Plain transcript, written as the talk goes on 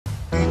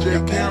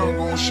DJ Cam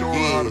gon' show her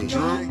how to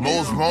drill.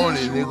 Most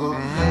wanted, nigga.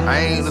 I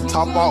ain't the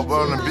top off,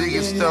 but I'm the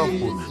biggest stepper.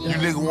 You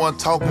nigga want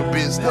talking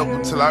big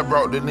stepper till I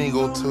brought the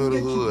nigga to the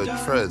hood.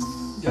 Trust.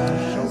 Show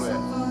that.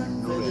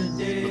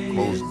 Look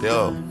most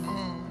deaf.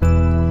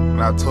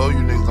 And I told you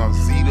niggas I'm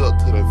seat up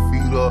to the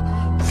feet up,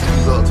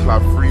 freeze up till I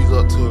freeze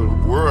up till the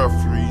world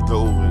freeze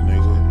over,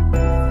 nigga.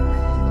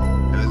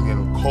 And it's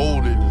getting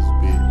cold in this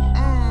bitch.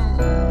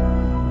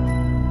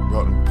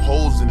 Brought them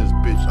poles in this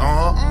bitch,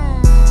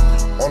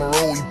 On the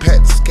road, we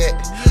pack the scat.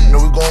 Know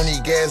we gon'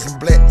 need gas and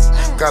blacks.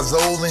 Got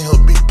Zoes in her,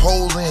 big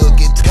poles in her.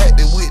 Get tacked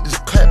with this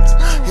claps.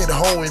 Hit the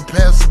hole and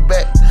pass it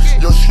back.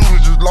 Your shooter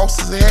just lost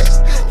his hat.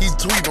 He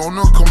tweet on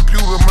the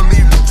computer. I'ma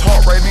leave the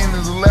talk right in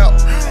his lap.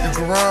 You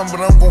can run,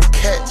 but I'm gon'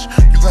 catch.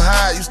 You can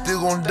hide, you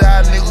still gon'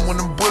 die, nigga. When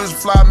them bullets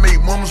fly,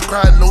 make mamas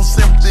cry. No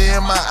sympathy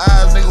in my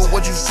eyes, nigga.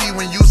 What you see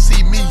when you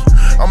see me?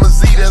 I'm a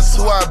Z, that's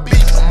who I be.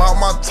 I'm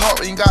out my top,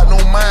 ain't got no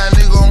mind,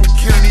 nigga. I'm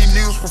killing these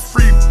niggas for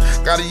free.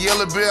 Got a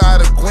yellow bill out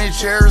of Gwen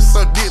Cherry,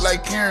 suck dick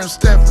like Karen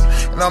Steffen.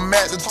 And I'm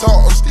at the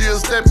top, I'm still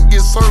stepping,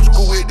 get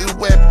surgical with this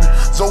weapon.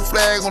 So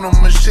flag on a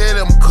machete,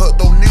 I'm cut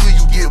though, nigga,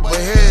 you get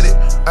beheaded.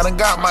 I done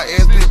got my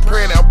ass bit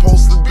pregnant, I'm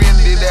supposed to been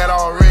did that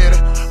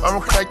already. I'ma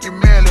crack your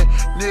melon,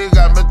 nigga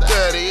got me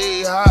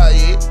 38 high,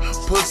 yeah.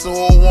 Pussy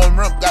hole one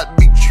rump, got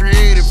to be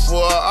creative for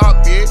a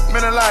op, yeah.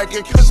 Man, I like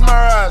it, kiss my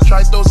eyes,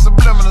 try throw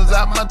subliminals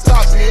out my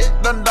top, yeah.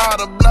 Done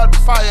died of blood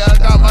fire, I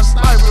got my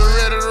sniper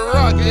ready to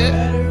rock,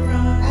 yeah.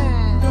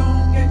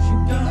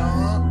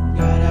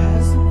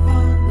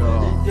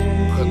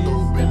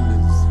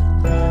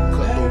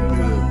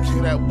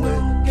 Kill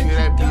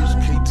that bitch,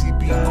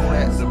 KTB,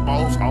 Kodak, the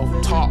boss off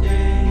top.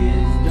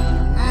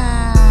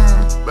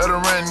 Better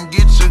run and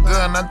get your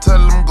gun, I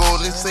tell them go,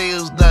 they say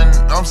it's done.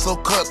 I'm so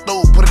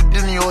cutthroat, put it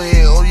in your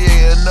head, oh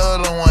yeah,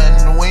 another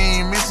one. We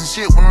ain't missing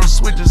shit when them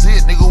switches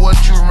hit, nigga, what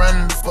you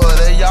running for?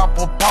 That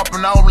yapper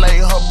popping out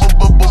like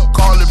hubba,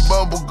 call it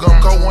bubble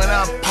gum. Cause when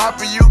I pop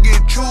it, you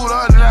get chewed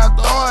up, then I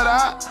throw it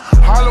out.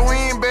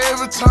 Halloween,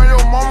 baby, turn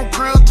your mama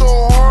crib to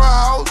a horror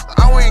house.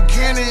 I went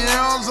Kenny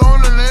Yams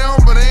on the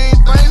limb, but it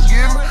ain't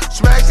Thanksgiving.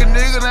 Smack a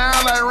nigga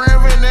down like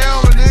Ramsey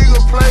now, the nigga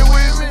play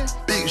with me.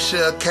 Big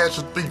shell catch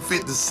a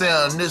 350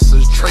 sound, this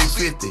is tray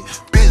 50.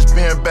 Bitch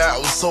been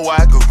backwards so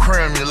I could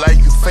cram you like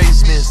your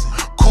face missing.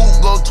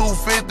 Coupe go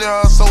 250,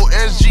 I'm so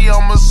SG,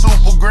 I'm a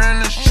super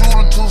grinning.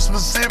 Shooter too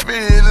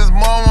specific, hit his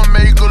mama,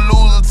 make her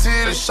lose a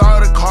titty.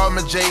 Shawty called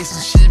me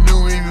Jason, she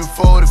knew me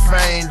before the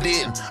fame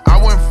didn't.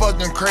 I went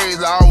fucking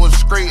crazy, I was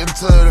straight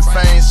until the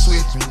fame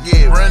switched me,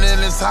 yeah.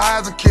 Running his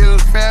highs and kill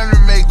his family,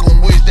 make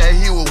him wish that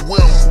he was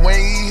with him. When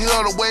he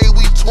hear the way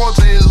we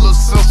torture his little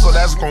sister,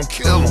 that's gon'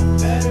 kill him.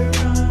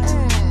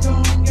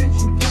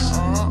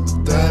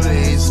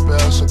 38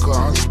 special, cause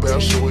I'm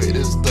special with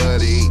this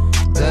 38.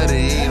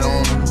 38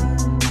 on me.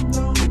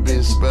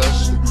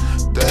 Special,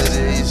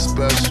 38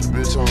 special,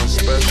 bitch, I'm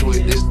special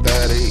with this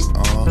 38,